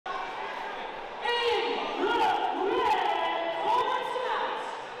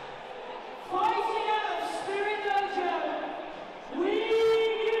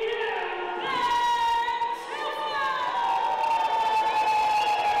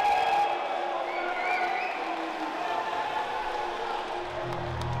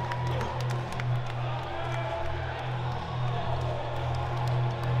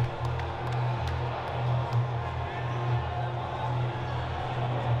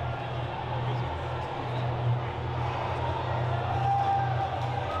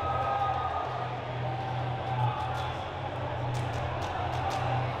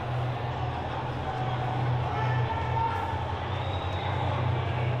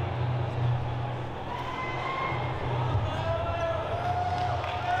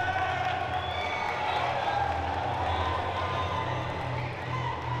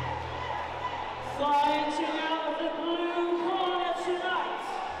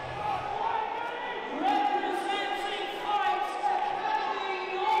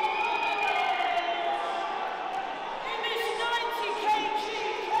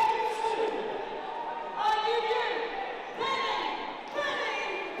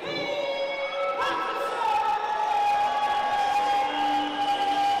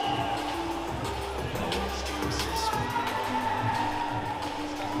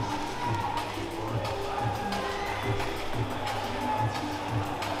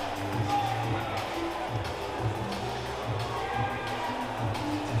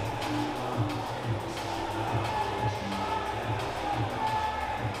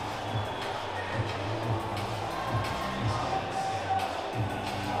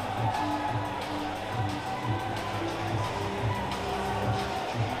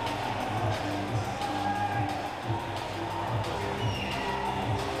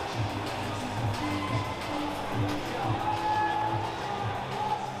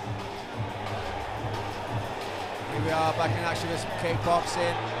Here we are, back in action with some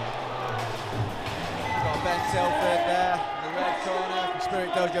kickboxing. We've got Ben Tilford there in the red corner from Spirit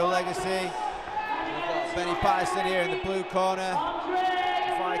Dojo Legacy. We've got Benny Pattinson here in the blue corner,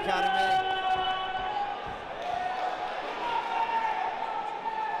 Fight Academy.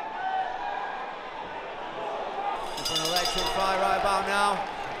 It's an electric fight right about now.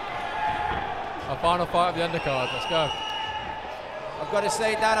 Our final fight of the undercard, let's go. I've got to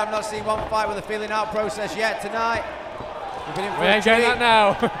say, Dan, I've not seen one fight with a feeling out process yet tonight. We've been in for we ain't getting that now.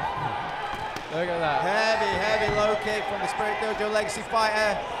 Look at that. Heavy low kick from the Spirit Dojo Legacy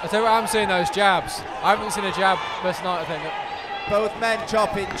fighter. I tell you what I'm seeing, those jabs. I haven't seen a jab this night, I think. Both men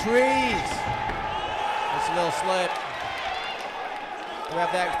chopping trees. It's a little slip. We have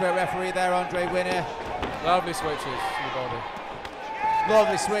the expert referee there, Andre Winner. Lovely switches to the body.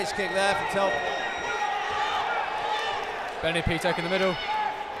 Lovely switch kick there from Tilford. Benny P taking the middle.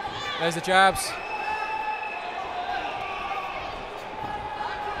 There's the jabs.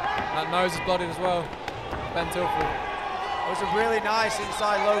 That nose is bloodied as well. Ben Tilford. It was a really nice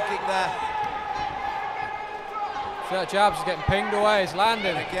inside low kick there. See that jab's getting pinged away, it's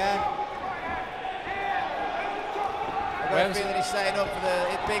landing. Again. I've got a feeling he's setting up for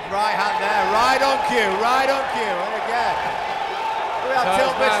the big right hand there. Right on cue, right on cue. And again. We have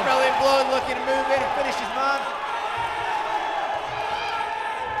Tilford smelling blood, looking to move in and finish his man.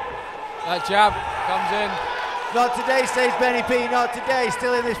 That jab comes in. Not today, says Benny P, not today,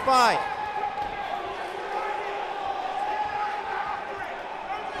 still in this fight.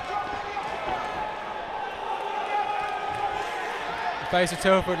 The face of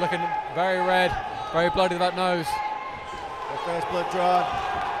Tilford looking very red, very bloody, that nose. The first blood drawn.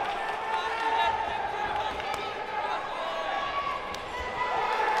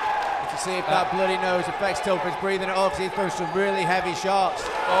 To see if that bloody nose affects Tilford's breathing at all, because he throws some really heavy shots.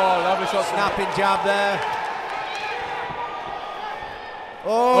 Oh, lovely shot. Snapping jab there.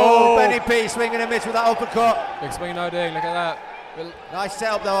 Oh, Benny P swinging a miss with that uppercut. Big swing, no ding, look at that. Nice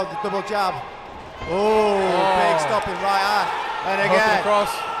setup though of the double jab. Oh, big stopping right hand. And again.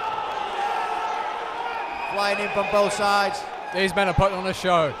 Across. Flying in from both sides. These men are putting on a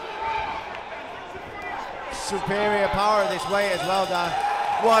show. Superior power this weight as well, Dan.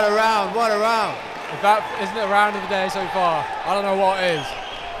 What a round, what a round. If that isn't a round of the day so far, I don't know what is.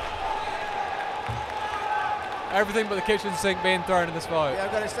 Everything but the kitchen sink being thrown in this fight. Yeah,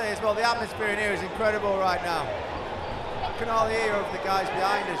 I've got to say as well, the atmosphere in here is incredible right now. You can hardly hear of the guys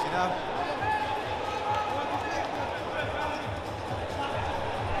behind us, you know.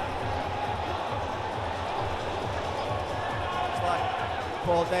 It's like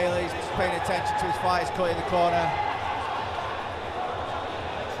Paul Daly's just paying attention to his fight, he's cutting the corner.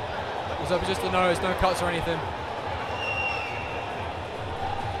 So just the nose, no cuts or anything.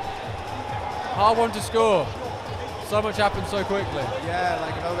 Hard one to score. So much happened so quickly. Yeah,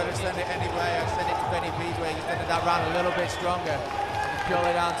 like if I'm going to send it anyway, I send it to Benny P's way. He extended that round a little bit stronger. Just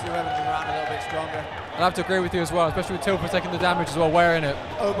purely down to whoever's been round a little bit stronger. I'll have to agree with you as well, especially with Tilford taking the damage as well, wearing it.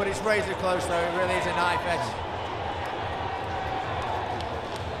 Oh, but it's razor close though. It really is a knife edge.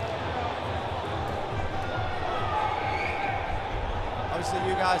 Obviously,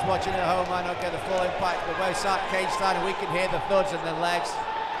 you guys watching at home might not get the full impact, but we're sat cage side and we can hear the thuds in the legs.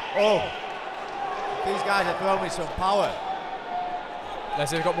 Oh. These guys are throwing me some power.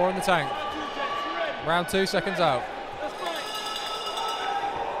 Let's see if they've got more in the tank. Round 2, seconds out.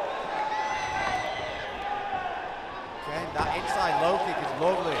 Okay, that inside low kick is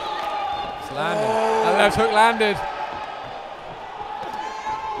lovely. It's landed. Oh. That left hook landed.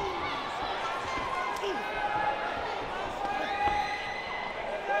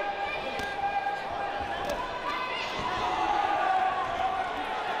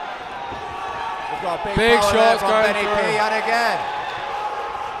 Big shots from Benny P, and again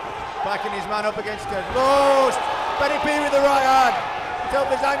backing his man up against him. Lost. Benny P with the right hand.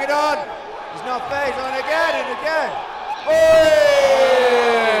 Tilford's hanging on. He's not phased, and again and again. Oh!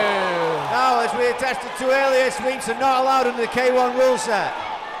 Now, as we attested to earlier, sweeps are not allowed under the K1 rule set.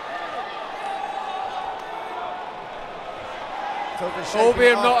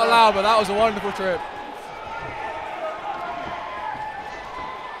 Albeit not allowed, but that was a wonderful trip.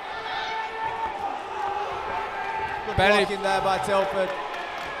 Benny there by Tilford.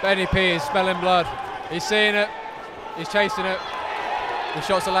 Benny P is smelling blood. He's seeing it. He's chasing it. The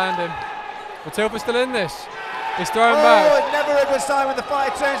shots are landing. But Tilford's still in this. He's throwing back. Oh, it's never a good sign when the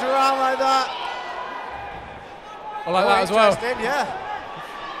fight turns around like that. I like that as well. Yeah.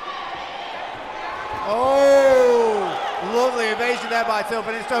 Oh, lovely evasion there by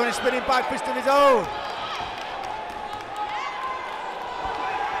Tilford. He's throwing a spinning back fist of his own.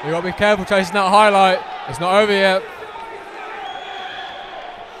 You've got to be careful chasing that highlight. It's not over yet.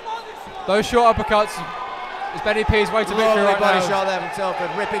 Those short uppercuts is Benny P's way to victory right body now. shot there from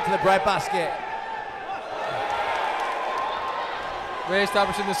Tilford, ripping to the bread basket.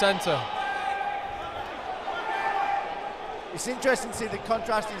 Re-establishing the centre. It's interesting to see the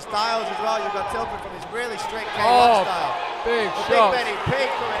contrasting styles as well. You've got Tilford from his really strict K1 style. Big Big shot. Benny P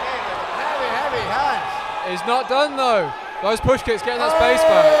coming in with heavy, heavy hands. He's not done though. Those push kicks getting that space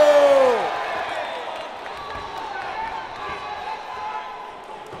back.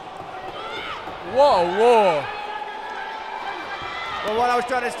 What a war. Well, what I was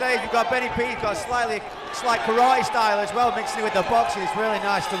trying to say is you've got Benny P, he's got a slight karate style as well, mixing it with the boxing. It's really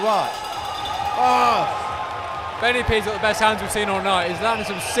nice to watch. Oh! Benny P's got the best hands we've seen all night. He's landing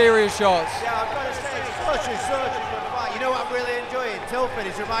some serious shots. Yeah, I've got to say, it's such a good fight. You know what I'm really enjoying? Tilford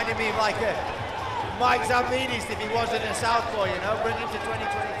is reminding me of like a Mike Zambidis if he wasn't a southpaw, you know? Bring him to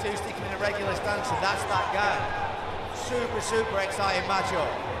 2022, stick him in a regular stance, and that's that guy. Super, super exciting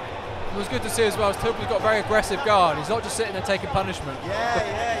matchup. It was good to see as well, Tilford's got a very aggressive guard. He's not just sitting there taking punishment.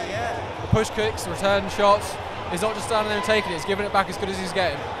 Yeah. The push kicks, the return shots, he's not just standing there and taking it, he's giving it back as good as he's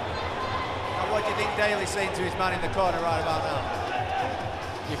getting. And what do you think Daly's saying to his man in the corner right about now?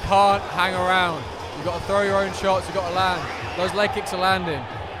 You can't hang around. You've got to throw your own shots, you've got to land. Those leg kicks are landing.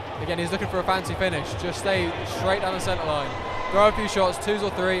 Again, he's looking for a fancy finish. Just stay straight down the centre line. Throw a few shots, 2s or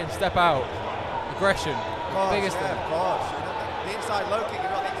 3, and step out. Aggression, biggest thing. Of course. You know, the inside low kick,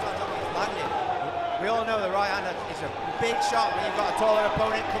 you've got the inside low kick landing. We all know the right hand is a big shot when you've got a taller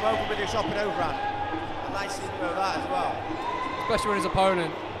opponent come over with your shopping overhand. I like seeing that as well. Especially when his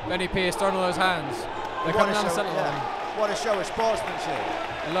opponent, Benny P, is throwing all those hands. They're coming down the centre line. What a show of sportsmanship.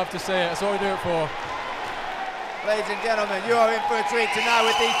 I love to see it. That's what we do it for. Ladies and gentlemen, you are in for a treat tonight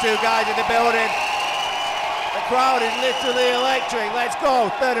with these two guys in the building. The crowd is literally electric. Let's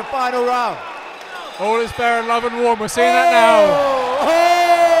go, third and final round. All is fair and love and warm. We're seeing that now.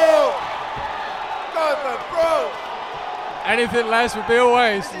 Go for broke. Anything less would be a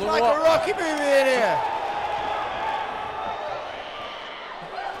waste. It's like a Rocky movie in here.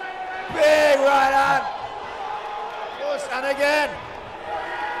 Big right hand. Push and again.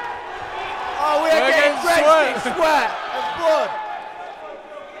 Oh, we are getting drenched in sweat and blood.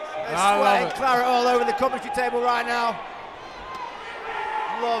 There's sweat and claret all over the commentary table right now.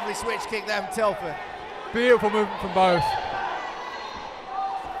 Lovely switch kick there from Tilford. Beautiful movement from both.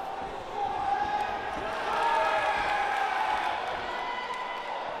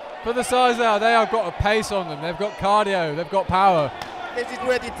 For the size they have got a pace on them. They've got cardio, they've got power. This is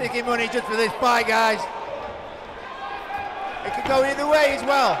worth your ticket money just for this fight, guys. It could go either way as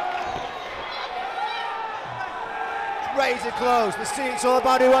well. Razor close. It's all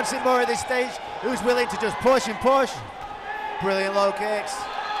about who wants it more at this stage. Who's willing to just push and push. Brilliant low kicks.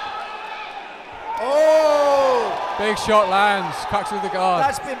 Oh! Big shot lands, cracks through the guard.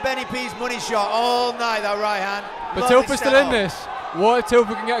 That's been Benny P's money shot all night, that right hand. But Tilford's still in this. What if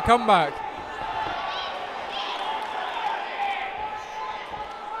Tilford can get a comeback?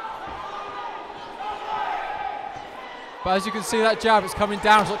 But as you can see, that jab, it's coming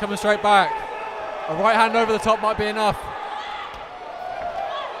down, it's not coming straight back. A right hand over the top might be enough.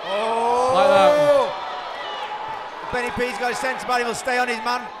 Oh! Like that. Benny P's got his sense about him, he'll stay on his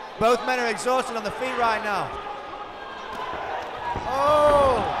man. Both men are exhausted on the feet right now.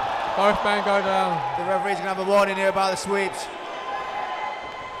 Oh! Both men go down. The referee's going to have a warning here about the sweeps.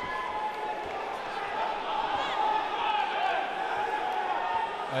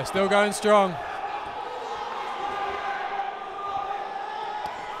 They're still going strong.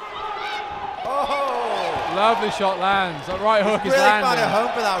 Oh! Lovely shot lands. That right hook is really landing. Really found a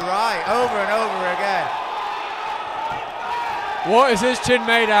home for that right, over and over again. What is his chin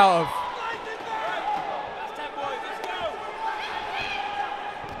made out of?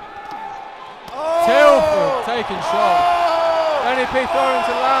 Oh! Tilford taking shots. Oh! Benny P throwing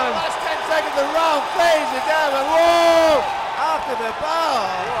to land. Last 10 seconds, the round phase is down, and whoa! After the bar.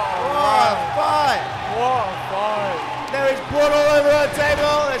 What a fight. What a fight. There is blood all over our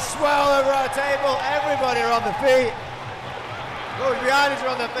table, there's sweat all over our table, everybody are on the feet. Those behind us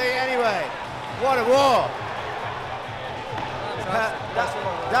are on the feet anyway. What a war.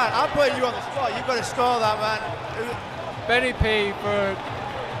 Dan, I'm putting you on the spot, you've got to score that, man. Benny P for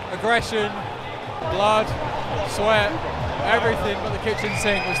aggression, blood, sweat, everything but the kitchen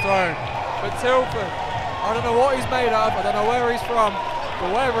sink was thrown. But Tilford, I don't know what he's made of, I don't know where he's from,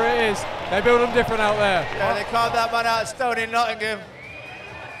 but wherever it is, they build him different out there. Yeah, they carved that man out of stone in Nottingham.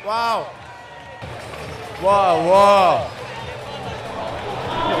 Wow. Wow, wow.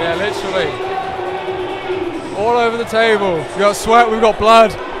 Yeah, literally. All over the table. We've got sweat, we've got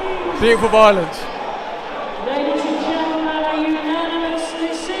blood. Beautiful violence.